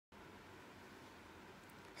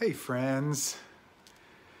Hey friends,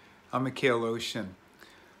 I'm Mikhail Ocean.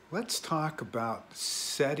 Let's talk about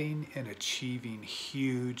setting and achieving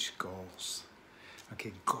huge goals.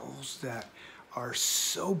 Okay, goals that are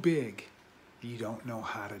so big you don't know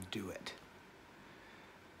how to do it.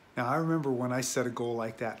 Now I remember when I set a goal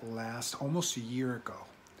like that almost a year ago.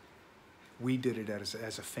 We did it as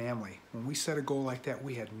a family. When we set a goal like that,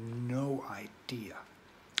 we had no idea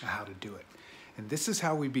how to do it. And this is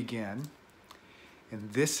how we begin.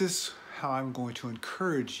 And this is how I'm going to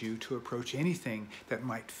encourage you to approach anything that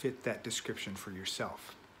might fit that description for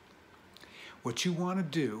yourself. What you want to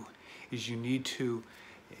do is you need to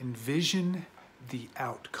envision the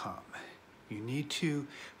outcome. You need to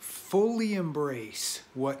fully embrace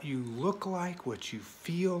what you look like, what you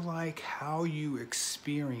feel like, how you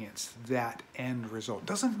experience that end result.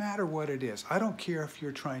 Doesn't matter what it is. I don't care if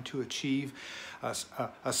you're trying to achieve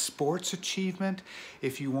a sports achievement,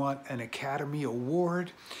 if you want an Academy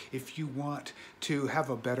Award, if you want to have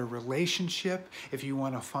a better relationship, if you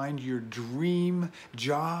want to find your dream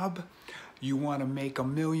job, you want to make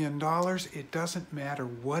 $1 million. It doesn't matter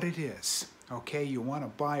what it is. Okay, you want to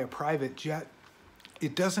buy a private jet,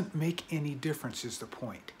 it doesn't make any difference is the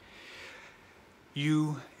point.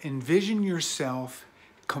 You envision yourself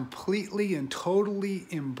completely and totally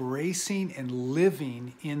embracing and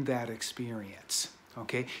living in that experience,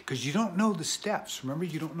 okay? Because you don't know the steps. Remember,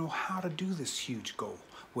 you don't know how to do this huge goal,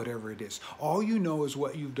 whatever it is. All you know is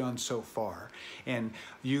what you've done so far, and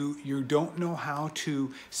you don't know how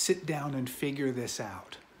to sit down and figure this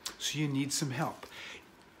out. So you need some help.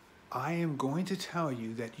 I am going to tell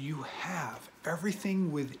you that you have everything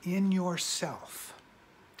within yourself,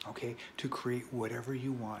 okay, to create whatever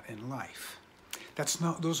you want in life.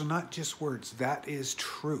 Those are not just words, that is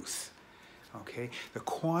truth, okay? The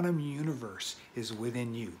quantum universe is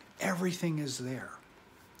within you. Everything is there.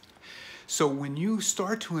 So when you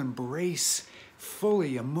start to embrace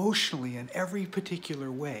fully, emotionally, in every particular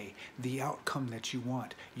way, the outcome that you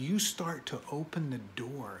want, you start to open the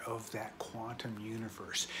door of that quantum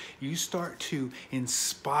universe. You start to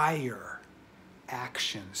inspire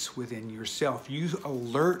actions within yourself. You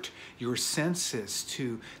alert your senses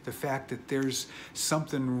to the fact that there's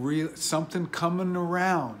something coming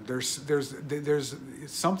around. There's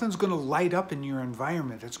something's going to light up in your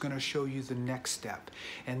environment that's going to show you the next step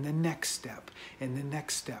and the next step and the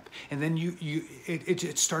next step, and then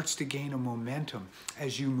it starts to gain a momentum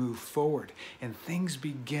as you move forward, and things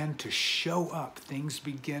begin to show up. Things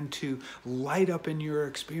begin to light up in your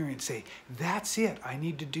experience. Say, that's it. I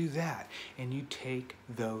need to do that, and you take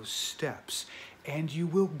those steps, and you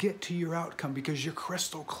will get to your outcome because you're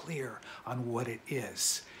crystal clear on what it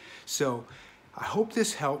is. So I hope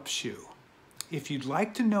this helps you. If you'd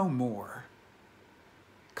like to know more,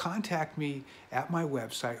 contact me at my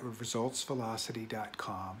website,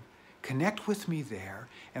 resultsvelocity.com. Connect with me there,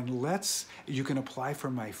 and you can apply for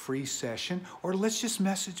my free session, or let's just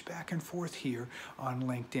message back and forth here on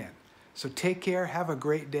LinkedIn. So take care, have a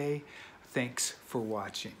great day. Thanks for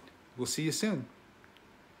watching. We'll see you soon.